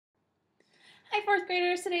Hi, fourth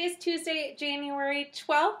graders. Today is Tuesday, January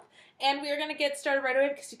 12th, and we are going to get started right away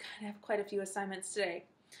because you kind of have quite a few assignments today.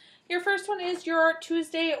 Your first one is your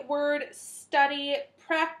Tuesday word study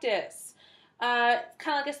practice. Kind of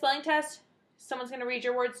like a spelling test. Someone's going to read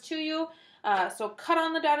your words to you, so cut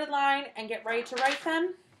on the dotted line and get ready to write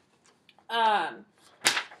them.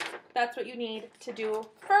 That's what you need to do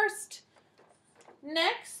first.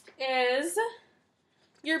 Next is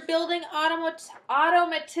you're building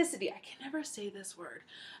automaticity. I can never say this word.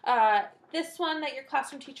 This one that your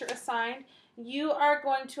classroom teacher assigned, you are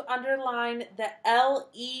going to underline the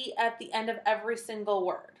L-E at the end of every single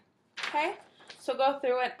word. Okay? So go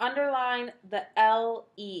through and underline the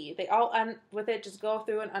L-E. They all end with it. Just go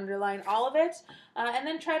through and underline all of it. And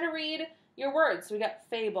then try to read your words. So we got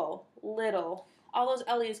fable, little. All those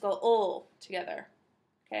L-E's go ul together.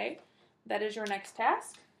 Okay? That is your next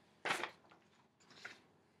task.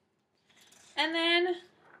 And then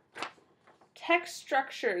text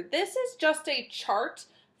structure. This is just a chart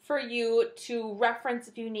for you to reference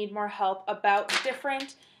if you need more help about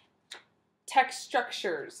different text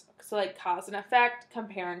structures. So like cause and effect,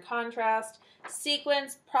 compare and contrast,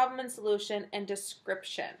 sequence, problem and solution, and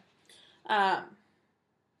description. So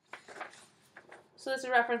this is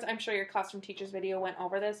a reference. I'm sure your classroom teacher's video went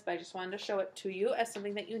over this, but I just wanted to show it to you as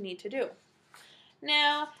something that you need to do.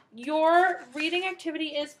 Now, your reading activity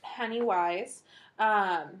is Pennywise.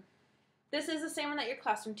 This is the same one that your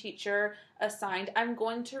classroom teacher assigned. I'm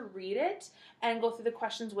going to read it and go through the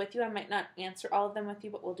questions with you. I might not answer all of them with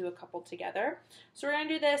you, but we'll do a couple together. So we're going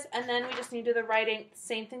to do this, and then we just need to do the writing,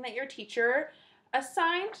 same thing that your teacher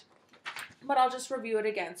assigned, but I'll just review it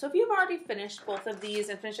again. So if you've already finished both of these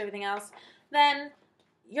and finished everything else, then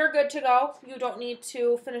you're good to go. You don't need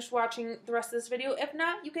to finish watching the rest of this video. If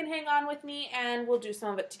not, you can hang on with me and we'll do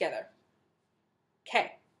some of it together.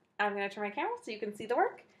 Okay, I'm going to turn my camera so you can see the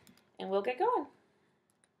work and we'll get going.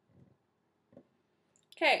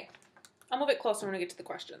 Okay, I'll move it closer when we get to the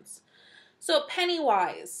questions. So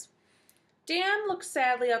Pennywise. Dan looked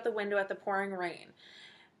sadly out the window at the pouring rain.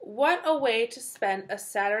 What a way to spend a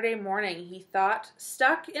Saturday morning, he thought,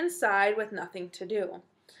 stuck inside with nothing to do.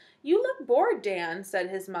 You look bored, Dan,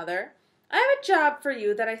 said his mother. I have a job for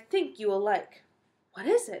you that I think you will like. What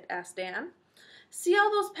is it? Asked Dan. See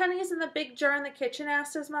all those pennies in the big jar in the kitchen?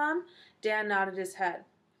 Asked his mom. Dan nodded his head.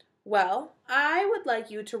 Well, I would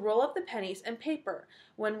like you to roll up the pennies in paper.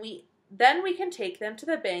 Then we can take them to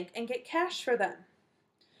the bank and get cash for them.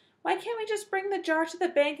 Why can't we just bring the jar to the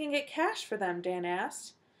bank and get cash for them? Dan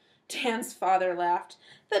asked. Dan's father laughed.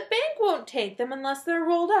 The bank won't take them unless they're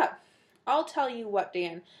rolled up. I'll tell you what,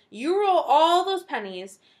 Dan. You roll all those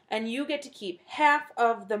pennies, and you get to keep half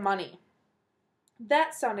of the money.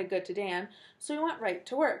 That sounded good to Dan, so he went right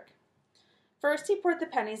to work. First, he poured the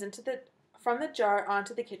pennies from the jar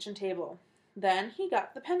onto the kitchen table. Then he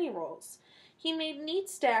got the penny rolls. He made neat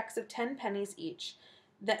stacks of 10 pennies each.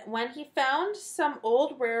 When he found some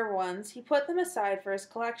old rare ones, he put them aside for his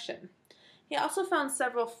collection. He also found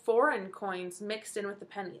several foreign coins mixed in with the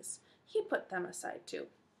pennies. He put them aside too.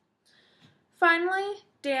 Finally,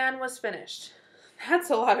 Dan was finished.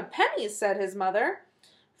 That's a lot of pennies, said his mother.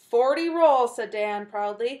 40 rolls, said Dan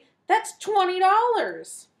proudly. That's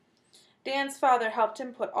 $20. Dan's father helped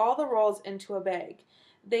him put all the rolls into a bag.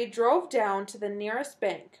 They drove down to the nearest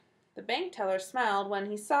bank. The bank teller smiled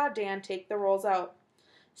when he saw Dan take the rolls out.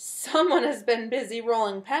 Someone has been busy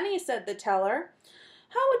rolling pennies, said the teller.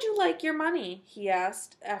 How would you like your money? He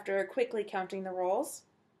asked after quickly counting the rolls.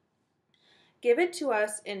 Give it to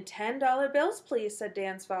us in $10 bills, please, said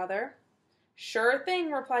Dan's father. Sure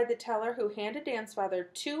thing, replied the teller, who handed Dan's father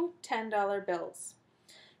 2 $10 bills.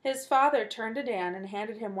 His father turned to Dan and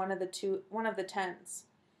handed him one of the tens.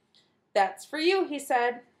 That's for you, he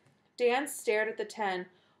said. Dan stared at the 10.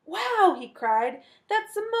 Wow, he cried.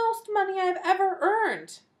 That's the most money I've ever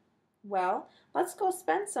earned. Well, let's go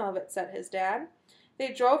spend some of it, said his dad.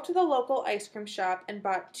 They drove to the local ice cream shop and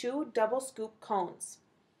bought 2 double-scoop cones.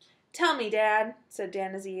 Tell me, Dad, said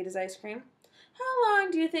Dan as he ate his ice cream, how long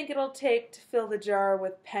do you think it'll take to fill the jar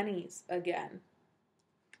with pennies again?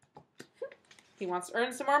 He wants to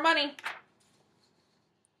earn some more money.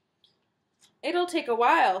 It'll take a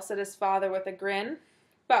while, said his father with a grin,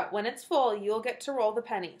 but when it's full, you'll get to roll the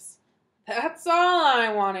pennies. That's all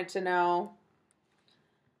I wanted to know.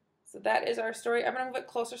 So that is our story. I'm going to move it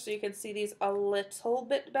closer so you can see these a little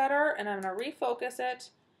bit better, and I'm going to refocus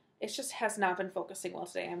it. It just has not been focusing well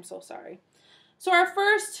today. I'm so sorry. So our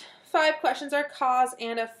first 5 questions are cause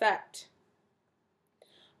and effect.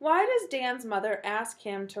 Why does Dan's mother ask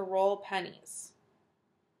him to roll pennies?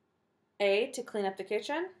 A, to clean up the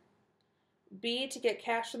kitchen. B, to get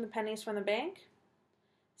cash from the pennies from the bank.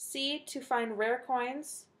 C, to find rare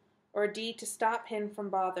coins, or D, to stop him from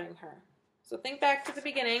bothering her. So think back to the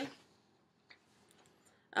beginning.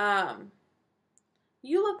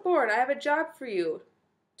 You look bored. I have a job for you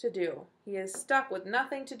to do. He is stuck with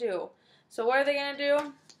nothing to do. So what are they going to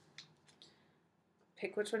do?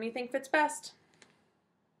 Pick which one you think fits best.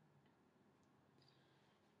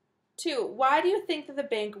 2, why do you think that the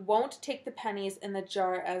bank won't take the pennies in the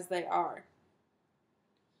jar as they are?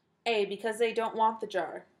 A, because they don't want the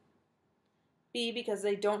jar. B, because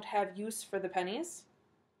they don't have use for the pennies.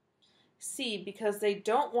 C, because they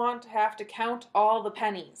don't want to have to count all the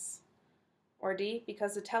pennies. Or D,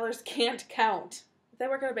 because the tellers can't count. If they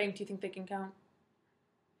work at a bank, do you think they can count?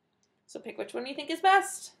 So pick which one you think is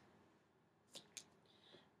best.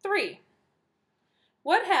 3,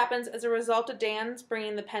 what happens as a result of Dan's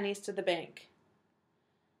bringing the pennies to the bank?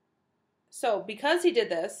 So because he did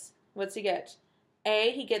this, what's he get?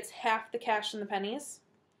 A, he gets half the cash from the pennies.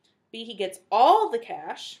 B, he gets all the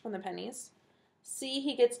cash from the pennies. C,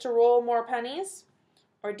 he gets to roll more pennies.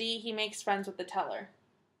 Or D, he makes friends with the teller.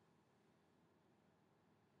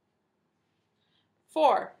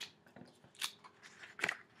 4,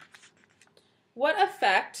 what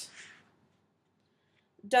effect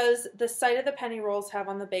does the sight of the penny rolls have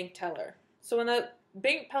on the bank teller? So when the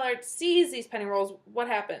bank teller sees these penny rolls, what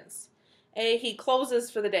happens? A, he closes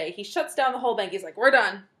for the day. He shuts down the whole bank. He's like, we're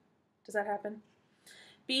done. Does that happen?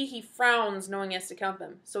 B, he frowns knowing he has to count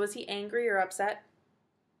them. So is he angry or upset?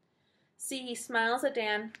 C, he smiles at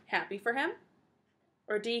Dan, happy for him.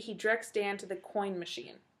 Or D, he directs Dan to the coin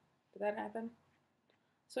machine. Did that happen?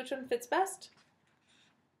 So which one fits best?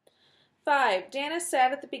 5, Dan is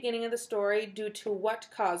sad at the beginning of the story due to what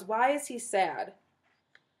cause? Why is he sad?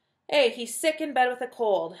 A, he's sick in bed with a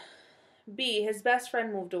cold. B, his best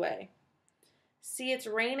friend moved away. C, it's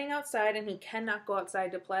raining outside and he cannot go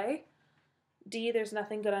outside to play. D, there's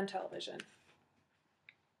nothing good on television.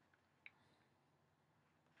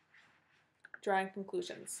 Drawing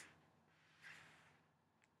conclusions.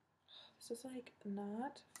 This is like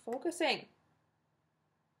not focusing.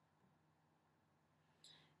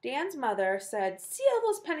 Dan's mother said, see all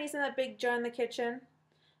those pennies in that big jar in the kitchen?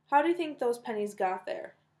 How do you think those pennies got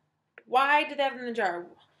there? Why did they have them in the jar?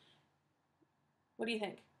 What do you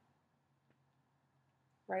think?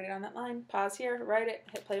 Write it on that line. Pause here. Write it.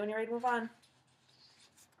 Hit play when you're ready to move on.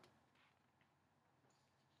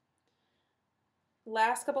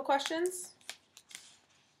 Last couple questions.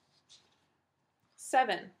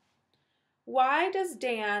 7. Why does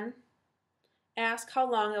Dan ask how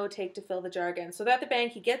long it would take to fill the jar again? So at the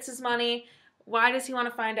bank, he gets his money. Why does he want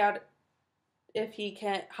to find out if he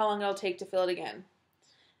can, how long it'll take to fill it again?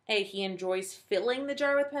 A, he enjoys filling the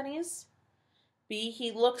jar with pennies. B,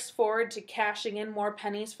 he looks forward to cashing in more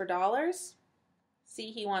pennies for dollars.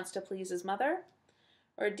 C, he wants to please his mother.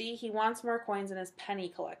 Or D, he wants more coins in his penny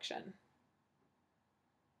collection.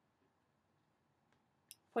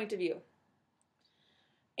 Point of view.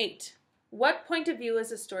 8. What point of view is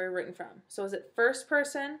the story written from? So is it first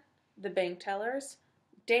person, the bank tellers,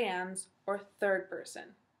 Dan's, or third person?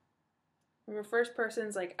 Remember, first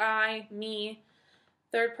person's like I, me.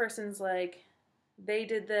 Third person's like they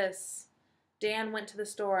did this. Dan went to the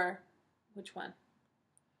store. Which one?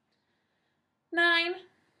 9.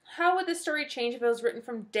 How would the story change if it was written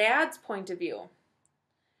from Dad's point of view?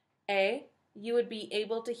 A, you would be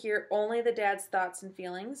able to hear only the dad's thoughts and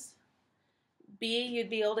feelings. B, you'd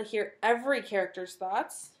be able to hear every character's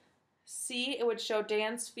thoughts. C, it would show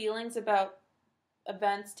Dan's feelings about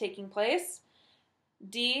events taking place.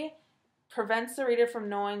 D, prevents the reader from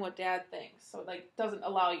knowing what Dad thinks. So it doesn't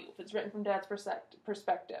allow you if it's written from Dad's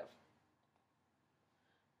perspective.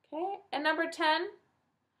 Okay, and number 10,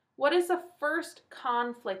 what is the first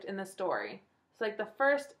conflict in the story? It's like the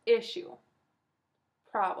first issue,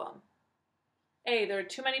 problem. A, there are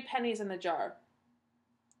too many pennies in the jar.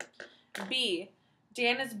 B,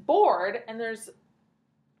 Dan is bored and there's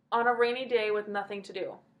on a rainy day with nothing to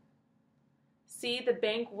do. C, the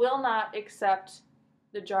bank will not accept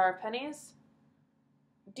the jar of pennies.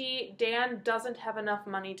 D, Dan doesn't have enough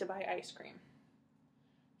money to buy ice cream.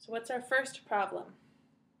 So what's our first problem?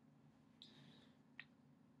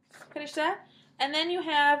 Finish that. And then you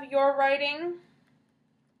have your writing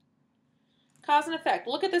cause and effect.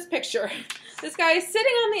 Look at this picture. This guy is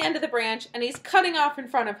sitting on the end of the branch and he's cutting off in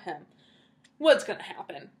front of him. What's going to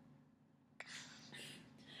happen?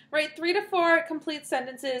 Write 3 to 4 complete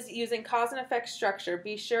sentences using cause and effect structure.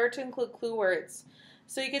 Be sure to include clue words.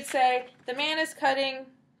 So you could say, the man is cutting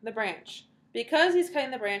the branch. Because he's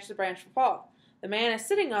cutting the branch will fall. The man is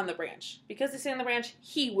sitting on the branch. Because he's sitting on the branch,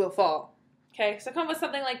 he will fall. Okay, so come up with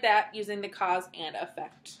something like that using the cause and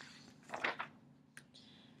effect.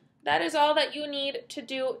 that is all that you need to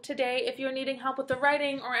do today. If you're needing help with the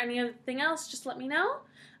writing or anything else, just let me know.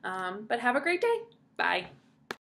 But have a great day. Bye.